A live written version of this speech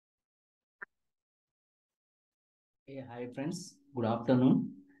Hey, hi friends. Good afternoon.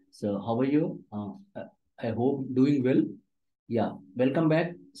 So, how are you? I hope doing well. Yeah, welcome back,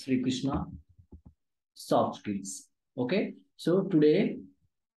 Sri Krishna Soft Skills. Okay, so today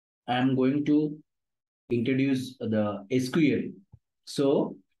I am going to introduce the SQL.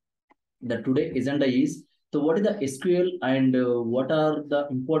 So, the today agenda is what is the SQL and what are the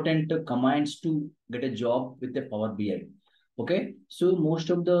important commands to get a job with the Power BI. Okay, so most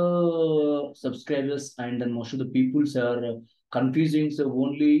of the subscribers and then most of the peoples are confusing. So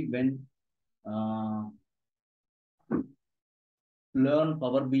only when uh, learn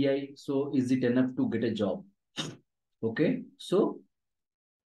Power BI, so is it enough to get a job? Okay, so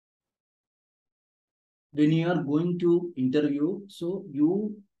when you are going to interview, so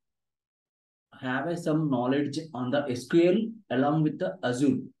you have some knowledge on the SQL along with the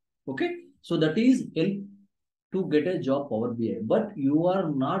Azure. Okay, so that is help to get a job Power BI, but you are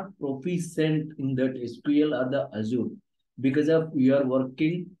not proficient in that SQL or the Azure because of you are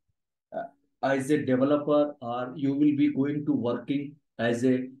working uh, as a developer or you will be going to working as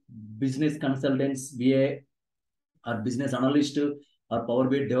a business consultant, BA or business analyst or Power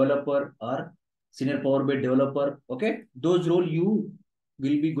BI developer or senior Power BI developer. Okay, those role you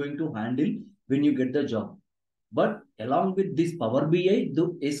will be going to handle when you get the job. But along with this Power BI, the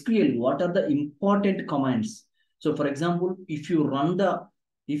SQL, what are the important commands? So, for example, if you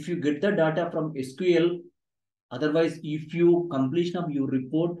get the data from SQL, otherwise, if you completion of your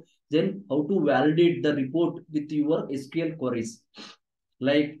report, then how to validate the report with your SQL queries?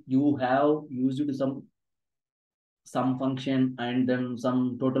 Like you have used some function and then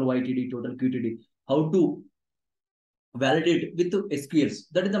some total YTD, total QTD. How to validate with SQLs?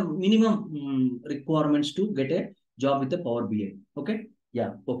 That is the minimum requirements to get a job with the Power BI. Okay?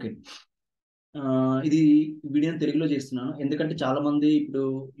 Yeah, okay. ఇది వీడియోని తెలుగులో చేస్తున్నాను ఎందుకంటే చాలా మంది ఇప్పుడు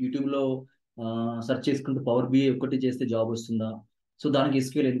YouTube లో search చేసుకుంటూ పవర్ బిఐ ఒక్కటి చేస్తే జాబ్ వస్తుందా, సో దానికి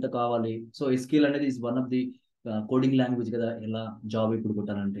ఎస్క్యూఎల్ ఎంత కావాలి, సో ఎస్క్యూఎల్ అనేది is one of the coding language కదా, ఎలా జాబ్ ఇప్పుడు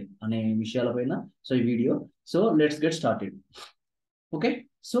కొట్టాలంటే అనే విషయాలపైన సో ఈ video. So let's get started. Okay,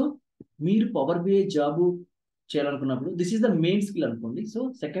 so మీరు పవర్ బిఐ జాబ్ చేయాలనుకున్నప్పుడు this is the main skill అనుకోండి. సో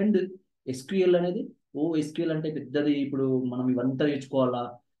సెకండ్ ఎస్క్యూఎల్ అనేది, ఎస్క్యూఎల్ అంటే పెద్దది ఇప్పుడు మనం ఇవంతా నేర్చుకోవాలా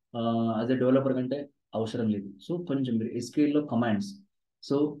యాజ్ ఎ డెవలపర్ కంటే అవసరం లేదు. సో కొంచెం మీరు ఎస్క్యూఎల్ లో కమాండ్స్,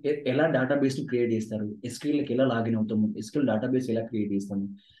 సో ఎలా డేటాబేస్ క్రియేట్ చేస్తారు, ఎస్క్యూఎల్కి ఎలా లాగిన్ అవుతాము, ఎస్క్యూఎల్ డేటాబేస్ ఎలా క్రియేట్ చేస్తాము,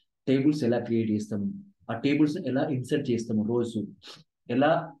 టేబుల్స్ ఎలా క్రియేట్ చేస్తాము, ఆ టేబుల్స్ ఎలా ఇన్సర్ట్ చేస్తాము, రోజు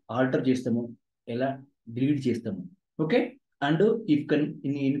ఎలా ఆల్టర్ చేస్తాము, ఎలా డిలీట్ చేస్తాము. Okay, and if can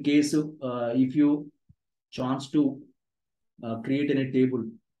in case if you chance to create in a table,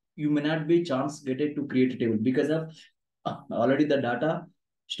 you may not be chance get it to create a table because of already the data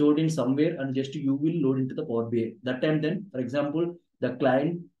stored in somewhere and just you will load into the Power BI that time. Then for example, the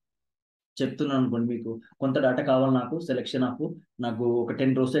client చెప్తున్నాను అనుకోండి, మీకు కొంత data కావాలి, నాకు selection నాకు ఒక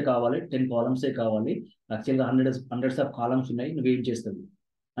 10 రోసే కావాలి, 10 కాలమ్సే కావాలి, యాక్చువల్గా హండ్రెడ్స్ ఆఫ్ కాలమ్స్ ఉన్నాయి, నువ్వేం చేస్తావు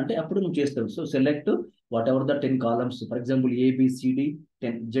అంటే అప్పుడు నువ్వు చేస్తావు. So select what ever the 10 columns, for example A B C D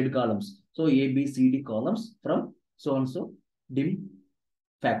 10 Z columns, so A B C D columns from so and so dim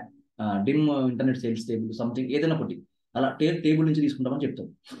fact, dim internet sales table something ఏదైనా ఒకటి అలా టేబుల్ నుంచి తీసుకుంటామని చెప్తాం.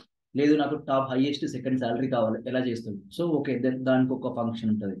 లేదు నాకు టాప్ హైయెస్ట్ సెకండ్ శాలరీ కావాలి, ఎలా చేస్తాం? సో ఓకే, దానికి ఒక ఫంక్షన్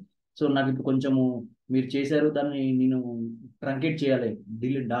ఉంటుంది. సో నాకు ఇప్పుడు కొంచెము మీరు చేశారు, దాన్ని నేను ట్రంకేట్ చేయాలి,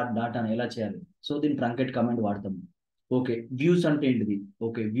 డిలీట్ డాటాని ఎలా చేయాలి, సో దీన్ని ట్రంకేట్ కమాండ్ వాడతాము. ఓకే, వ్యూస్ అంటే ఏంటిది,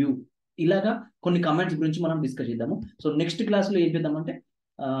 ఓకే వ్యూ, ఇలాగా కొన్ని కమాండ్స్ గురించి మనం డిస్కస్ చేద్దాము. సో నెక్స్ట్ క్లాస్లో ఏం చేద్దామంటే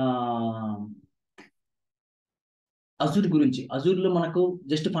అజూర్ గురించి, అజూర్లో మనకు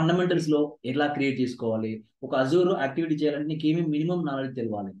జస్ట్ ఫండమెంటల్స్ లో ఎలా క్రియేట్ చేసుకోవాలి, ఒక అజూర్ యాక్టివిటీ చేయాలంటే నీకు ఏమేమి మినిమం నాలెడ్జ్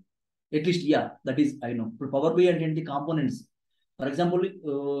తెలియాలి at least. Yeah, that is I know. ఇప్పుడు పవర్ బిఐ అంటే ఏంటి, components. For example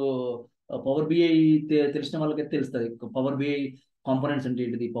power BI తెలిసిన వాళ్ళకైతే తెలుస్తుంది పవర్ బిఐ కాంపోనెంట్స్ అంటే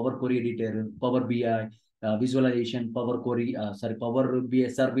ఏంటిది, power కొరీ editor, power BI visualisation, power కొరీ power BI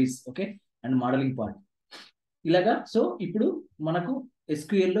service, okay, and modelling part ఇలాగా. సో ఇప్పుడు మనకు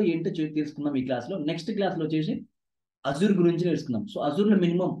ఎస్క్యూఎల్ లో ఏంటో తెలుసుకుందాం ఈ క్లాస్లో. నెక్స్ట్ క్లాస్లో వచ్చేసి అజూర్ గురించి నేర్చుకుందాం. సో అజూర్లో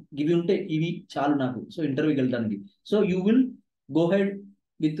మినిమం ఇవి ఉంటే ఇవి చాలు నాకు, సో ఇంటర్వ్యూకి వెళ్ళడానికి. So you will go head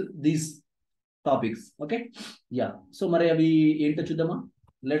with these topics. Okay, yeah. So మరి అవి ఏంటో చూద్దామా,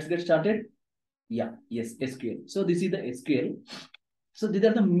 let's get started. Yeah, yes SQL. So this is the SQL. So these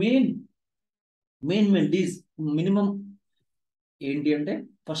are the main these minimum ఏంటి అంటే,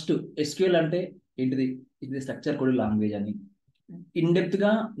 ఫస్ట్ ఎస్క్యూఎల్ అంటే ఏంటిది, ఇది structure code language అని ఇన్ డెప్త్ గా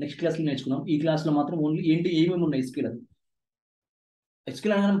నెక్స్ట్ క్లాస్ లో నేర్చుకున్నాం. ఈ క్లాస్ లో మాత్రం ఓన్లీ ఏంటి ఏమేమి ఉన్నాయి ఎస్క్యూఎల్ అని.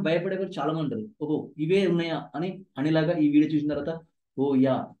 ఎస్క్యూఎల్ అనగానే భయపడేవారు చాలా మంది ఉంటారు, ఓహో ఇవే ఉన్నాయా అని అనేలాగా ఈ వీడియో చూసిన తర్వాత ఓ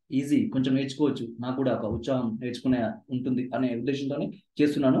యా ఈజీ, కొంచెం నేర్చుకోవచ్చు, నాకు కూడా ఒక ఉత్సాహం నేర్చుకునే ఉంటుంది అనే ఉద్దేశంతోనే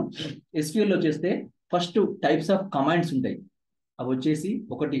చేస్తున్నాను. ఎస్క్యూఎల్ లో చేస్తే ఫస్ట్ టైప్స్ ఆఫ్ కమాండ్స్ ఉంటాయి. అవి వచ్చేసి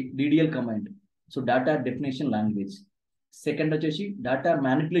ఒకటి DDL command, so data definition language. Second వచ్చేసి డేటా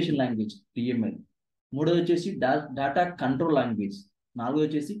మ్యానిపులేషన్ లాంగ్వేజ్ డిఎంఎల్. మూడోది వచ్చేసి డేటా కంట్రోల్ లాంగ్వేజ్. నాలుగోది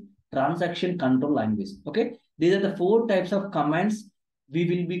వచ్చేసి transaction control language. Okay, these are the 4 types of commands we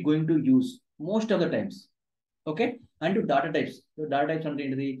will be going to use most of the times. Okay, and data types. Data types అంటే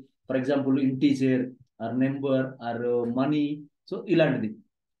ఏంటిది? For example integer are number are money, so ఇలాంటిది.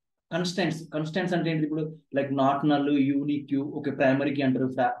 Constants అంటే ఏంటి? ఇప్పుడు like not, null, unique, okay, primary కి అంటారు,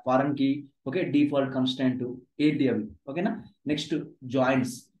 foreign కి, okay, default constant, ఏంటి అవి. ఓకేనా. నెక్స్ట్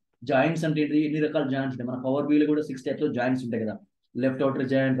జాయింట్స్ అంటే ఏంటి? ఎన్ని రకాల జాయింట్స్ ఉంటాయి? మన పవర్ బిలో కూడా 6 types of జాయింట్స్ ఉంటాయి కదా. Left outer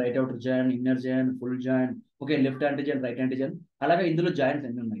joint, right outer joint, inner joint, full joint, okay, left hand joint, right hand joint, అలాగే ఇందులో జాయింట్స్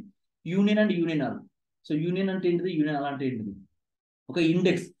ఎన్ని ఉన్నాయి? Union and union all. So union అంటే ఏంటిది? యూనియన్ ఆల్ అంటే ఏంటిది? ఒక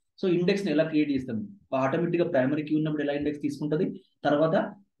ఇండెక్స్. సో ఇండెక్స్ ని ఎలా క్రియేట్ చేస్తాం? ఆటోమేటిక్ గా ప్రైమరీ కీ ఉన్నప్పుడు ఎలా ఇండెక్స్ తీసుకుంటది, తర్వాత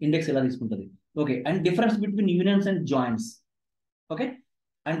ఇండెక్స్ ఎలా తీసుకుంటది. Okay, and difference between unions and joints. Okay,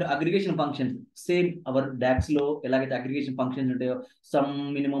 and aggregation functions. Same hour docs లో ఎలాగైతే అగ్రిగేషన్ ఫంక్షన్స్ ఉంటాయో, సమ్,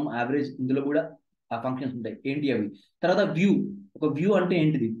 మినిమం, యావరేజ్, ఇందులో కూడా ఆ ఫంక్షన్స్ ఉంటాయి. ఏంటి అవి? తర్వాత వ్యూ. ఒక వ్యూ అంటే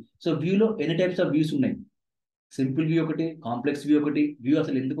ఏంటిది? సో వ్యూలో ఎన్ని టైప్స్ ఆఫ్ వ్యూస్ ఉన్నాయి? సింపుల్ వ్యూ ఒకటి, కాంప్లెక్స్ వ్యూ ఒకటి. వ్యూ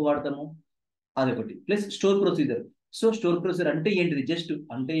అసలు ఎందుకు వాడతాము అదొకటి. Plus store procedure. So store procedure అంటే ఏంటిది? జస్ట్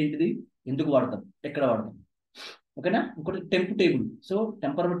అంటే ఏంటిది, ఎందుకు వాడతాం, ఎక్కడ వాడతాం. ఓకేనా. ఇంకోటి టెంప్ టేబుల్. సో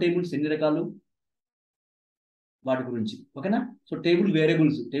టెంపరబుల్ టేబుల్స్ ఎన్ని రకాలు, వాటి గురించి. ఓకేనా. సో టేబుల్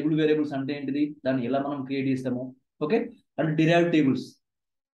వేరియబుల్స్ అంటే ఏంటిది, దాన్ని ఎలా మనం క్రియేట్ చేస్తాము. Okay, and derive tables.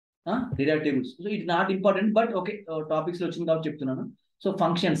 So it not important, but okay, topics లో వచ్చింది కాబట్టి చెప్తున్నాను. సో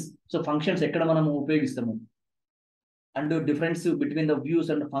ఫంక్షన్స్ ఎక్కడ మనం ఉపయోగిస్తాము, and difference between the views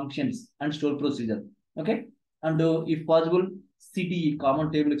and functions and store procedure. Okay, and if possible CTE,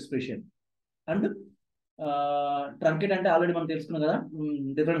 common table expression. And truncate అంటే already మనం తెలుసుకున్నాం కదా,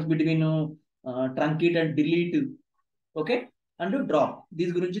 difference between truncate and delete. Okay, and drop,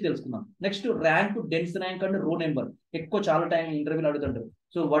 దీని గురించి తెలుసుకుందాం. Next rank, dense rank and రో number. ఎక్కువ చాలా టైం ఇంటర్వ్యూలు అడుగుతుంటారు.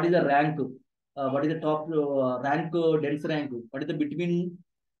 So what is the rank, what is the top rank, dense rank, what is the between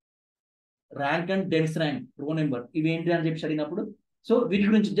rank and dense rank, రో number, ఇవి ఏంటి అని చెప్పి అడిగినప్పుడు, సో వీటి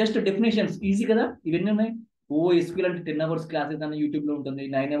గురించి జస్ట్ డెఫినేషన్స్ ఈజీ కదా, ఇవన్నీ ఉన్నాయి. ఎస్క్యూఎల్ అంటే 10 hours క్లాసెస్ అని యూట్యూబ్ లో ఉంటుంది,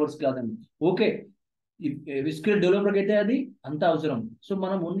 9 hours క్లాస్ అని. ఓకే, ఎస్క్యూఎల్ డెవలపర్ అయితే అది అంత అవసరం. సో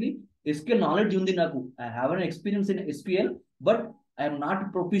మనం ఓన్లీ ఎస్క్యూఎల్ నాలెడ్జ్ ఉంది నాకు, I have an experience in SQL, but I'm not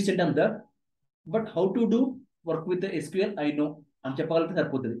ప్రొఫిషియెంట్ on that, but how to do work with SQL I know అని చెప్పగలిగితే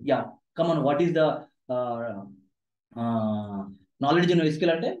సరిపోతుంది. Yeah, come on, what is the knowledge in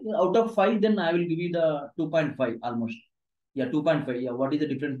SQL అంటే out of 5, then I will give you the 2.5 almost. Yeah, 2.5. Yeah, what is the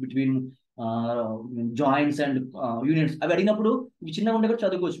difference between joints and units, అవి అడిగినప్పుడు ఇవి చిన్నగా ఉండే కూడా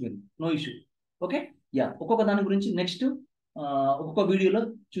చదువుకోవచ్చు మీరు, నో ఇష్యూ. ఓకే, యా, ఒక్కొక్క దాని గురించి నెక్స్ట్ ఒక్కొక్క వీడియోలో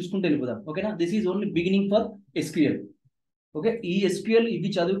చూసుకుంటూ వెళ్ళిపోదాం. ఓకేనా. This is only beginning for SQL. Okay, ఈ ఎస్క్యూఎల్ ఇవి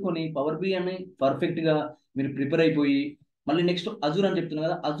చదువుకొని పవర్ బి అని పర్ఫెక్ట్ గా మీరు ప్రిపేర్ అయిపోయి, మళ్ళీ నెక్స్ట్ అజూర్ అని చెప్తున్నా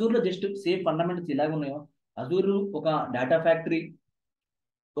కదా, అజూర్ లో జస్ట్ సేమ్ ఫండమెంటల్స్ ఎలాగ ఉన్నాయో, అజూర్ ఒక డేటా ఫ్యాక్టరీ,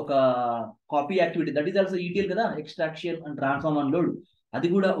 ఒక copy activity, that is also ETL కదా, extraction and transform and load. అది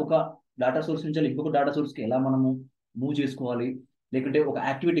కూడా ఒక డేటా సోర్స్ నుంచి ఇంకొక డేటా సోర్స్ కి ఎలా మనము మూవ్ చేసుకోవాలి, లేకుంటే ఒక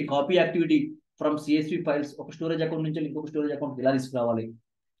activity, copy activity from CSV files ఒక స్టోరేజ్ అకౌంట్ నుంచి ఇంకొక స్టోరేజ్ అకౌంట్ ఎలా తీసుకురావాలి,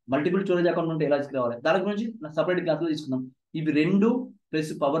 మల్టిపుల్ స్టోరేజ్ అకౌంట్ నుండి ఎలా తీసుకురావాలి, దాని గురించి సపరేట్ క్లాస్ లో తీసుకుందాం. ఇవి రెండు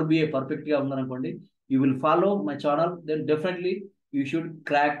ప్లస్ పవర్ బిఐ పర్ఫెక్ట్ గా ఉందనుకోండి, you will follow my channel, then definitely you should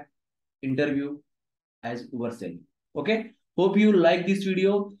crack interview as yourself. Okay, hope you like this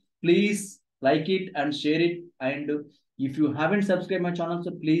video. Please like it and share it, and if you haven't subscribed my channel,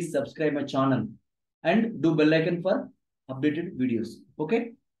 so please subscribe my channel and do bell icon for updated videos. Okay,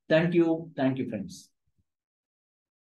 thank you friends.